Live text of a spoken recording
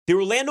The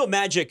Orlando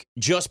Magic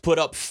just put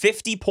up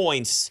 50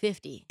 points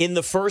 50 in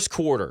the first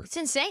quarter. It's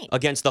insane.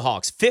 Against the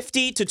Hawks.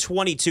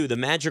 50-22. The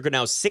Magic are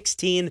now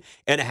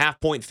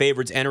 16.5-point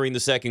favorites entering the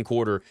second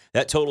quarter.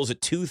 That totals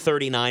at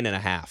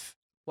 239.5.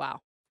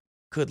 Wow.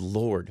 Good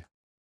Lord.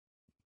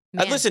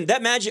 Man. Listen,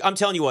 that Magic, I'm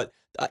telling you what.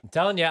 I'm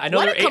telling you, I know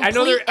What they're a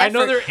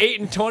they're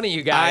complete 8-20,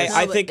 you guys. No,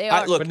 I but think, they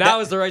are. look, but now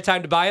is the right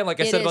time to buy in,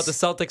 like I It said about the is.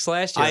 Celtics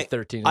last year, I- at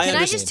 13. I Can I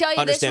understand- just tell you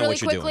this understand really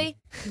what you're quickly?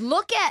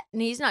 Look at,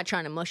 and he's not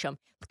trying to mush him.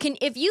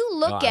 If you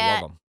look I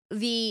at love 'em.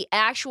 the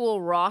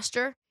actual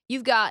roster,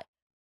 you've got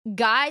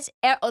guys,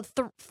 9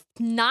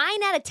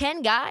 out of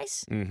 10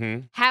 guys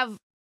Mm-hmm.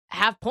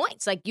 have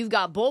points. Like you've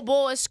got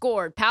Bol has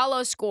scored,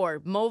 Paolo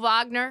scored, Mo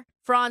Wagner,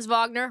 Franz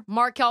Wagner,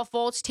 Markelle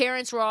Fultz,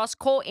 Terrence Ross,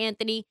 Cole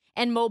Anthony,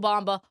 and Mo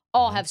Bamba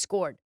all have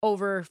scored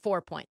over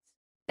 4 points.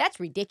 That's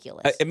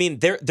ridiculous. I mean,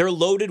 they're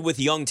loaded with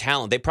young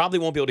talent. They probably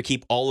won't be able to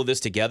keep all of this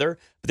together,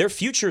 but their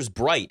future's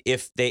bright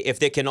if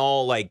they can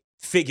all like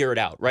figure it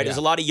out, right? Yeah. There's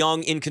a lot of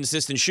young,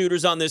 inconsistent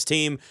shooters on this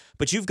team,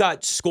 but you've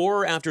got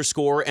score after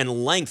score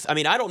and length. I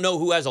mean, I don't know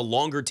who has a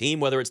longer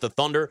team, whether it's the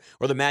Thunder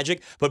or the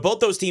Magic, but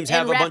both those teams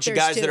have And a bunch of Raptors,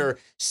 guys that too. are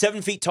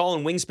 7 feet tall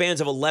and wingspans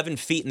of 11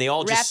 feet, and they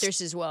all just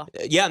Raptors as well.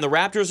 Yeah, and the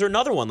Raptors are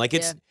another one. Like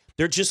Yeah.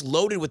 they're just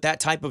loaded with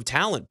that type of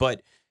talent. But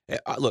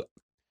look,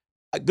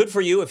 good for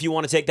you if you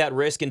want to take that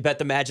risk and bet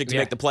the Magic to Yeah.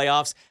 make the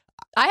playoffs.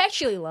 I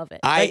actually love it.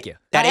 Thank you.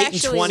 At I 8 and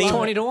actually 20,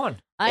 love it. 20-1.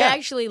 I yeah.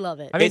 actually love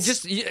it. I mean,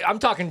 It's- I'm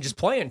talking just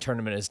playing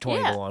tournament is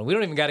 20-1. We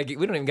don't even got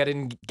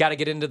to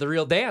get into the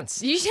real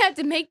dance. You just have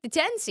to make the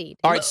 10 seed.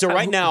 All right, so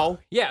right now,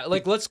 Yeah,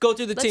 like let's go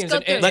through the Let's teams go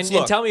and, through and, it. Let's and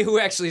look. tell me who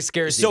actually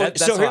scares you. so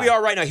That's here we why.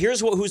 are right now. Here's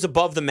who's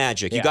above the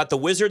Magic. You Yeah. got the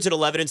Wizards at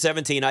 11 and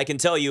 17. I can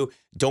tell you,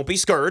 don't be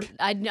scared.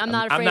 I'm not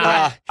I'm afraid not. of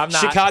that. I'm not.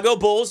 Chicago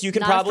Bulls, you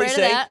can Not probably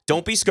afraid of say, that.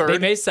 don't be They scared.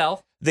 may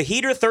sell. The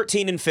Heat are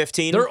 13 and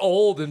 15. They're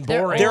old and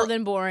They're boring. old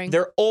and boring.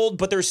 They're old,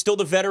 but there's still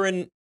the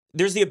veteran.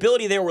 There's the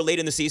ability there where late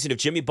in the season, if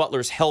Jimmy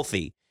Butler's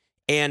healthy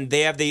and they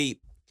have the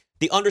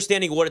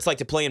understanding of what it's like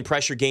to play in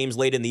pressure games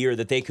late in the year,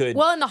 that they could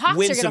Well, and the Hawks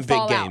win are going some to big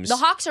fall out. games. The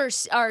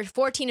Hawks are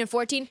 14 and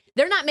 14.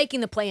 They're not making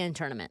the play-in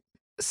tournament.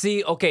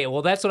 See, okay,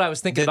 well, that's what I was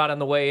thinking about on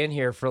the way in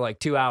here for like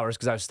 2 hours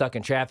because I was stuck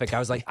in traffic. I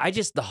was like,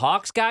 the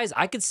Hawks guys,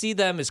 I could see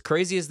them, as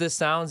crazy as this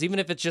sounds, even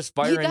if it's just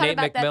You firing thought Nate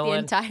about that the McMillan.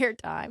 entire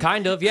time.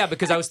 Kind of, yeah,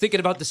 because I was thinking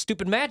about the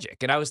stupid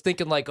Magic, and I was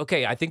thinking like,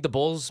 okay, I think the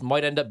Bulls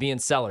might end up being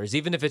sellers,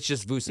 even if it's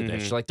just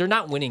Vucevic. Like they're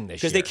not winning this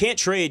year because they can't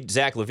trade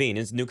Zach LaVine.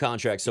 His new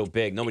contract's so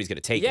big, nobody's going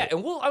to take Yeah, it.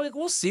 and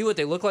we'll see what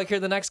they look like here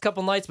the next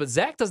couple nights. But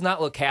Zach does not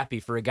look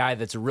happy for a guy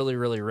that's really,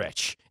 really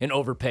rich and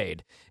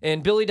overpaid.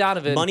 And Billy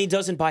Donovan, Money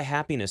doesn't buy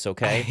happiness,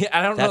 okay?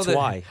 I don't know That's that,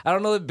 why. I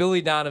don't know that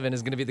Billy Donovan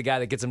is going to be the guy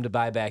that gets him to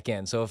buy back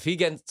in. So if he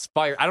gets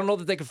fired, I don't know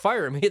that they could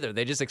fire him either.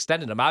 They just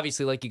extended him.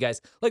 Obviously, like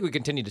we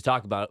continue to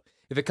talk about,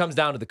 if it comes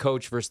down to the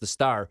coach versus the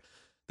star,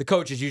 the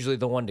coach is usually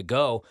the one to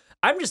go.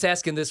 I'm just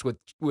asking this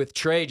with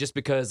Trey just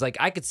because like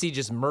I could see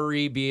just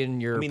Murray being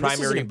your I mean, this is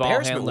primary an ball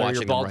embarrassment handler, watching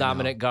your him ball right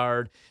dominant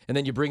guard, and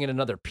then you bring in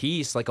another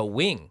piece like a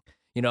wing,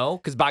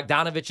 because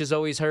Bogdanovich is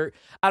always hurt.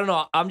 I don't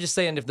know. I'm just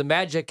saying if the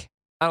Magic,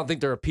 I don't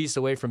think they're a piece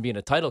away from being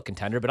a title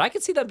contender, but I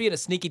could see them being a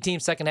sneaky team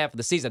second half of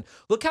the season.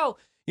 Look how,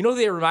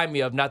 they remind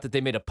me of, not that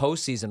they made a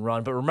postseason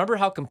run, but remember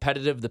how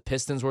competitive the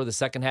Pistons were the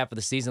second half of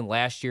the season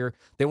last year?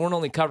 They weren't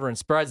only covering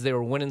spreads, they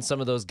were winning some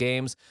of those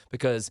games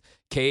because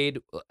Cade,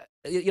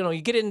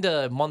 you get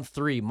into month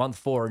 3, month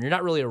 4, and you're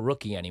not really a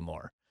rookie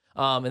anymore.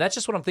 And that's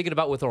just what I'm thinking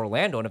about with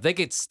Orlando. And if they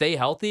could stay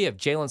healthy, if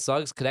Jalen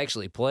Suggs could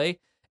actually play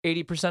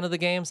 80% of the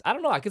games, I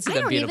don't know. I could see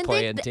them being a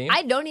play-in team.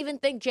 I don't even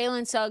think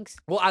Jalen Suggs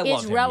Well, I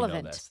love is him,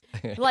 relevant.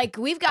 this. Like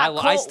we've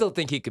got I still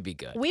think he could be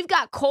good. We've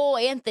got Cole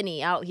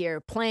Anthony out here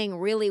playing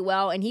really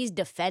well, and he's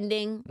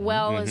defending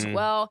well as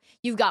well.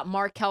 You've got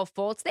Markelle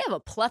Fultz. They have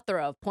a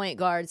plethora of point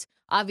guards.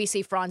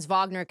 Obviously, Franz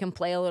Wagner can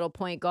play a little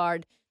point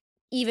guard.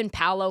 Even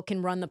Paolo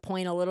can run the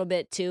point a little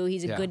bit, too.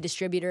 He's a good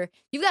distributor.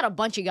 You've got a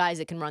bunch of guys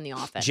that can run the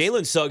offense.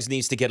 Jalen Suggs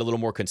needs to get a little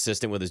more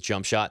consistent with his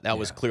jump shot. That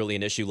was clearly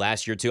an issue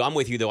last year, too. I'm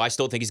with you, though. I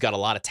still think he's got a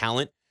lot of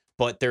talent,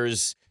 but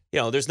there's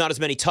not as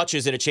many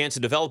touches and a chance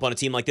to develop on a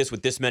team like this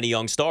with this many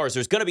young stars.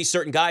 There's going to be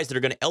certain guys that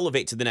are going to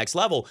elevate to the next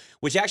level,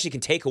 which actually can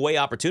take away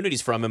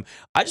opportunities from him.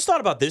 I just thought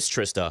about this,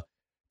 Trista.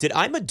 Did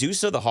I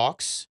Medusa the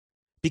Hawks?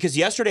 Because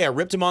yesterday I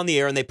ripped them on the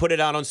air and they put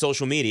it out on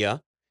social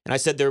media, and I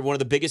said they're one of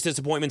the biggest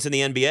disappointments in the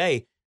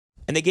NBA.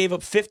 And they gave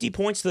up 50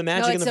 points to the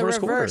Magic in the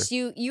first reverse.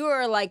 quarter. You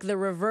are like the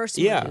reverse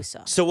Yeah.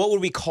 Medusa. So what would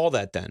we call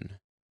that then?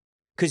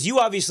 Because you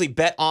obviously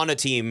bet on a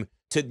team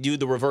to do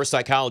the reverse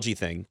psychology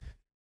thing.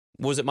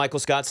 What was it Michael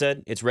Scott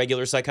said? It's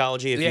regular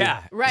psychology.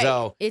 Right.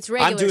 So It's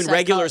regular I'm doing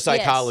regular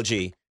psychology.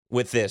 psychology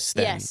with this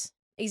then. Yes,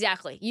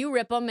 exactly. You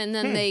rip them and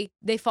then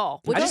they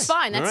fall, which Okay. is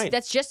fine. All right.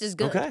 That's just as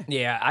good. Okay.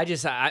 Yeah,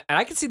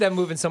 I could see them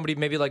moving somebody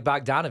maybe like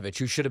Bogdanovich,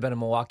 who should have been a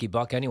Milwaukee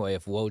Buck anyway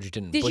if Woj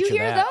didn't Did butcher you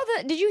hear that.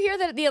 though? Did you hear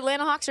that the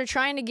Atlanta Hawks are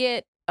trying to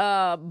get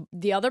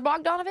the other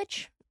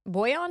Bogdanovich?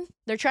 Boyan,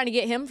 they're trying to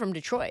get him from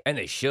Detroit. And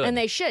they should. And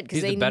they should,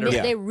 because He's the better-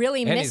 they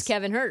really And miss he's-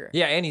 Kevin Herter.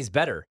 Yeah, and he's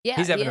better. Yeah,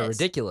 he's having he a is.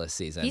 ridiculous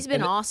season. He's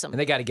been awesome. And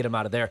they got to get him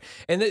out of there.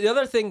 And the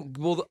other thing,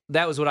 well,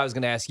 that was what I was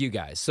going to ask you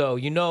guys. So,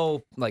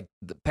 like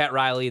Pat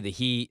Riley, the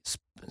Heat,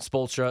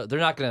 Spoelstra, they're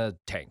not going to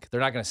tank.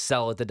 They're not going to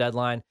sell at the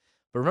deadline.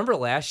 But remember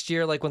last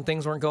year, like when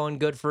things weren't going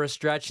good for a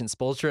stretch, and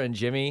Spoelstra and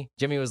Jimmy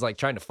was like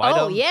trying to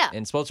fight him. Yeah.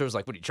 And Spoelstra was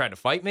like, "What, are you trying to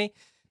fight me?"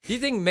 Do you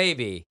think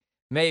maybe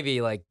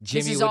like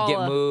Jimmy is would all get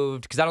a-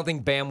 moved? Because I don't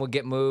think Bam would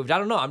get moved. I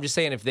don't know. I'm just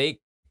saying if they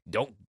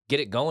don't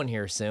get it going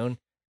here soon,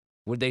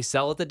 would they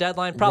sell at the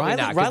deadline? Probably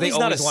not. 'Cause Riley's they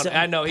not always a want. sell-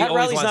 I know he Pat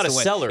always Riley's wants not to a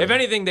win. seller. If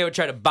anything, they would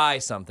try to buy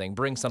something,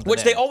 bring something. Which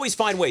in. they always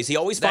find ways. He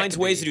always That finds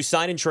could ways be- to do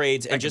sign and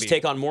trades and could just be-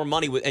 take on more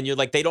money. And you're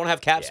like, they don't have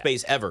cap Yeah.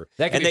 space ever.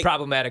 That could and be they,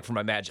 problematic for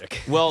my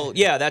Magic. Well,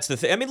 yeah, that's the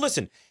thing. I mean,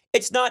 listen,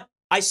 it's not.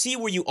 I see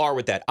where you are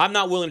with that. I'm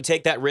not willing to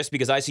take that risk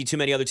because I see too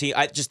many other teams.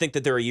 I just think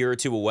that they're a year or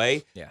two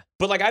away. Yeah.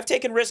 But like I've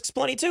taken risks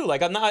plenty too.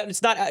 Like I'm not.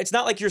 It's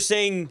not like you're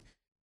saying.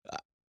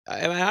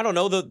 I don't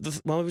know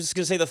well, I was just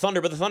gonna say the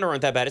Thunder, but the Thunder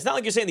aren't that bad. It's not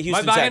like you're saying the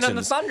Houston My buy-in Texans. on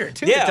the Thunder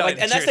too. Yeah, to tell like,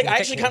 you and the that's the truth. I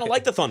actually kind of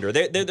like the Thunder.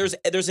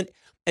 There's an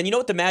and you know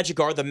what the Magic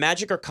are? The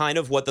Magic are kind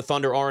of what the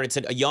Thunder are, and it's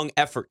a young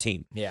effort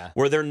team. Yeah.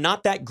 Where they're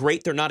not that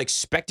great, they're not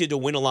expected to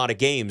win a lot of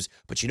games,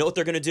 but you know what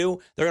they're going to do?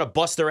 They're going to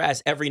bust their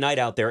ass every night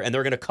out there, and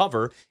they're going to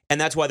cover, and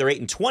that's why they're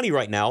 8-20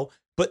 right now.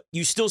 But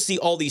you still see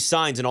all these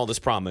signs and all this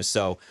promise.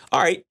 So,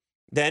 all right,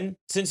 then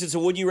since it's a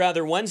Would You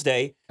Rather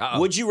Wednesday,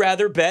 would you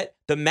rather bet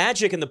the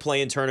Magic in the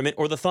play-in tournament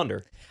or the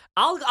Thunder?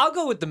 I'll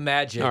go with the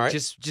Magic All right.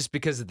 just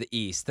because of the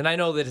East. And I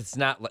know that it's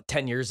not like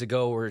 10 years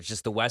ago where it's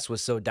just the West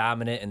was so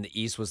dominant and the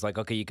East was like,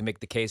 okay, you can make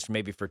the case for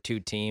maybe for two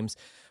teams.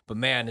 But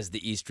man, is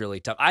the East really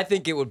tough. I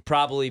think it would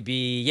probably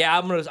be,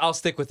 I'll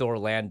stick with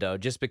Orlando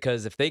just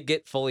because if they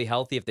get fully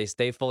healthy, if they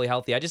stay fully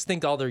healthy, I just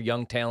think all their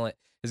young talent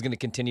is going to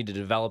continue to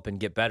develop and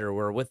get better.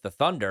 Where with the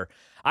Thunder,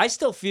 I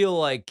still feel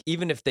like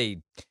even if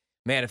they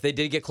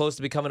did get close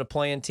to becoming a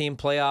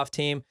playoff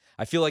team,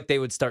 I feel like they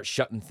would start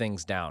shutting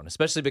things down,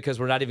 especially because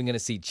we're not even going to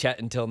see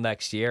Chet until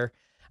next year.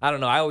 I don't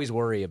know. I always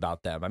worry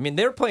about them. I mean,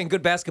 they were playing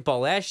good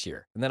basketball last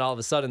year, and then all of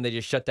a sudden they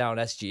just shut down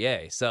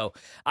SGA. So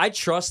I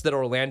trust that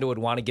Orlando would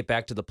want to get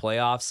back to the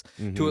playoffs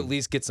to at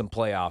least get some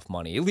playoff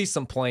money, at least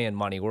some play-in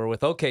money. Where with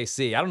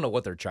OKC, I don't know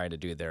what they're trying to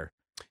do there.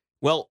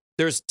 Well,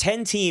 there's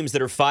 10 teams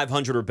that are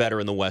 500 or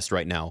better in the West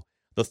right now.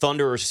 The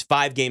Thunder are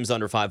 5 games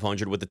under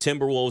 500 with the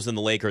Timberwolves and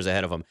the Lakers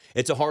ahead of them.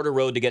 It's a harder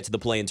road to get to the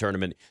play-in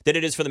tournament than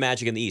it is for the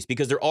Magic in the East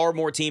because there are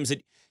more teams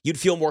that you'd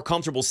feel more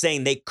comfortable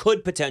saying they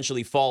could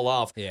potentially fall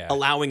off,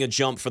 allowing a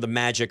jump for the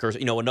Magic or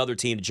another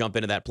team to jump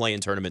into that play-in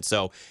tournament.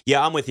 So,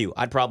 yeah, I'm with you.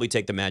 I'd probably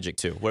take the Magic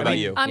too. What about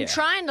you? I'm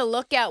trying to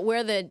look at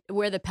where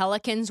the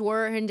Pelicans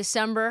were in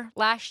December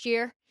last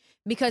year.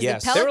 Because the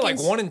Pelicans, they were like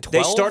 1-12.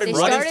 They started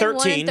running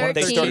 13. 13.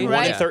 They started right?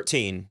 running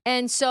 13.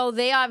 And so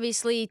they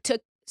obviously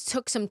took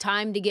some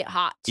time to get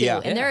hot too.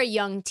 Yeah. And they're a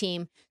young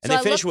team. And So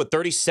they finished with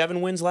 37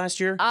 wins last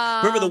year.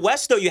 Remember the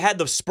West though, you had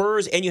the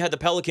Spurs and you had the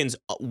Pelicans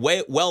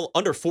well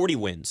under 40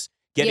 wins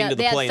getting to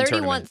the play-in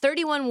tournament.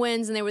 31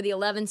 wins, and they were the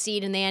 11th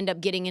seed, and they end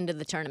up getting into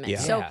the tournament. Yeah.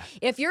 So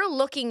if you're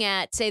looking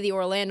at, say, the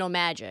Orlando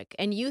Magic,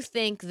 and you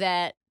think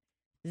that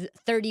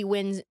 30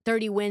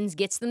 wins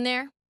gets them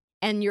there,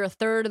 and you're a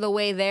third of the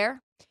way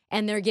there,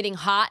 and they're getting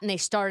hot, and they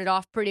started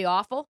off pretty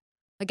awful,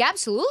 like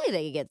absolutely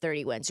they could get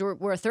 30 wins.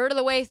 We're a third of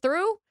the way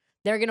through.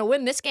 They're going to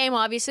win this game,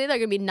 obviously. They're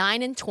going to be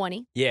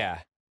 9-20.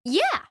 Yeah.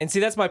 Yeah. And see,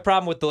 that's my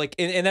problem with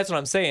and that's what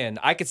I'm saying.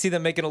 I could see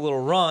them making a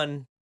little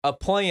run, a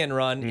play-in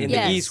run in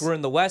the East. We're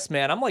in the West,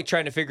 man. I'm like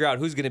trying to figure out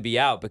who's going to be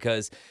out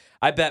because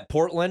I bet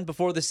Portland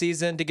before the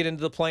season to get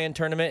into the play-in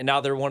tournament, and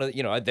now they're one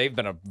of they've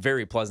been a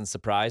very pleasant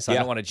surprise. So I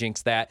don't want to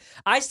jinx that.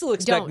 I still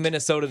expect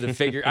Minnesota to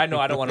figure. I know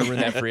I don't want to ruin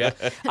that for you.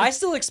 I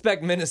still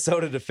expect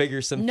Minnesota to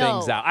figure some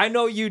things out. I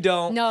know you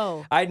don't.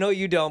 No, I know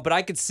you don't, but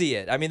I could see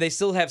it. I mean, they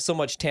still have so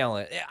much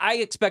talent. I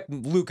expect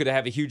Luka to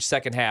have a huge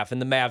second half, and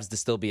the Mavs to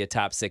still be a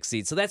top 6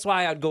 seed. So that's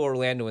why I'd go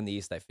Orlando in the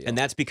East. I feel, and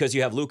that's because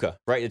you have Luka,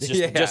 right? It's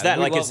just that.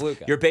 Like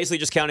Luka. You're basically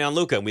just counting on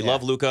Luka, and we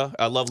love Luka.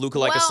 I love Luka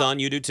like a son.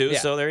 You do too.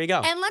 So there you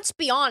go. And let's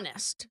be honest.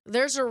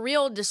 There's a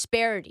real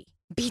disparity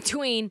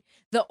between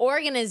the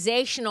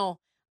organizational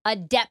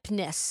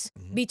adeptness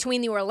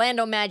between the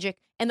Orlando Magic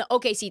and the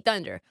OKC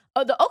Thunder.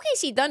 The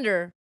OKC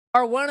Thunder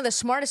are one of the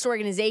smartest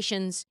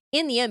organizations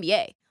in the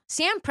NBA.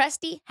 Sam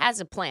Presti has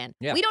a plan.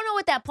 Yeah. We don't know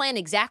what that plan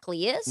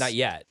exactly is. Not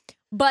yet.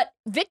 But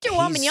Victor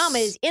Wembanyama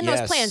is in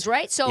those plans,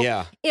 right? So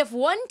yeah. if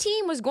one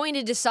team was going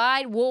to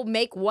decide we'll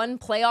make one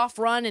playoff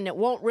run and it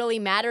won't really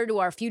matter to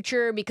our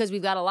future because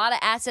we've got a lot of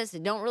assets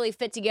that don't really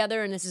fit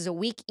together and this is a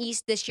weak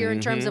East this year in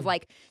terms of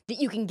like that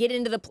you can get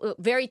into the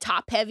very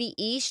top-heavy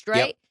East,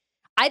 right? Yep.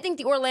 I think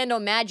the Orlando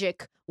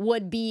Magic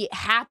would be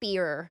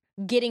happier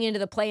getting into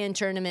the play-in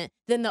tournament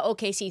than the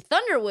OKC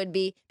Thunder would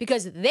be,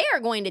 because they are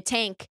going to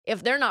tank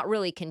if they're not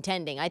really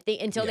contending. I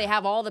think until they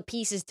have all the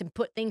pieces to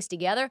put things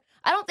together,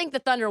 I don't think the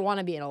Thunder want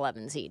to be an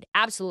 11 seed.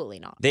 Absolutely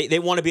not. They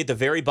want to be at the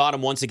very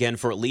bottom once again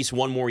for at least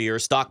one more year,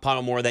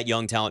 stockpile more of that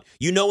young talent.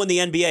 You know, in the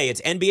NBA,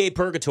 it's NBA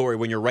purgatory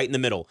when you're right in the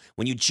middle.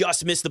 When you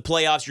just miss the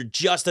playoffs, you're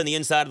just on the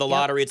inside of the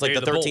lottery. It's like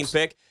the 13th Bulls.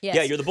 pick. Yes.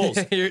 Yeah, you're the Bulls.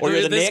 You're or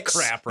you're the this Knicks.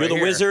 crap You're right the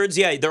here. Wizards.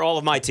 Yeah, they're all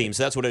of my teams,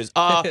 so that's what it is.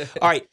 All right.